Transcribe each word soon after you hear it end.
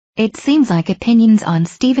It seems like opinions on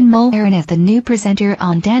Stephen Mulhern as the new presenter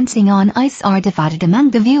on Dancing on Ice are divided among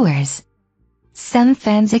the viewers. Some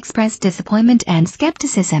fans expressed disappointment and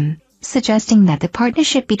skepticism, suggesting that the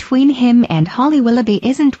partnership between him and Holly Willoughby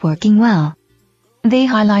isn't working well. They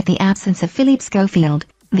highlight the absence of Philip Schofield,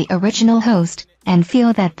 the original host, and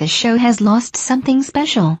feel that the show has lost something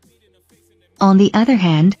special. On the other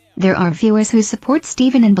hand, there are viewers who support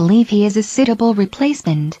Stephen and believe he is a suitable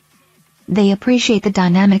replacement. They appreciate the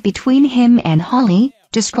dynamic between him and Holly,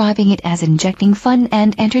 describing it as injecting fun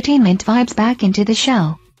and entertainment vibes back into the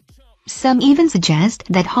show. Some even suggest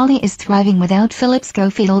that Holly is thriving without Philip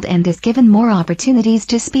Schofield and is given more opportunities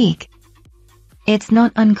to speak. It's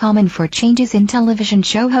not uncommon for changes in television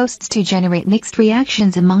show hosts to generate mixed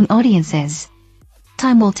reactions among audiences.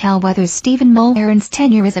 Time will tell whether Stephen Mulhern's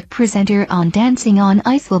tenure as a presenter on Dancing on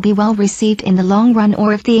Ice will be well received in the long run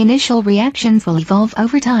or if the initial reactions will evolve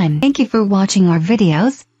over time. Thank you for watching our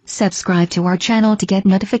videos. Subscribe to our channel to get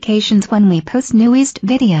notifications when we post newest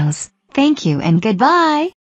videos. Thank you and goodbye.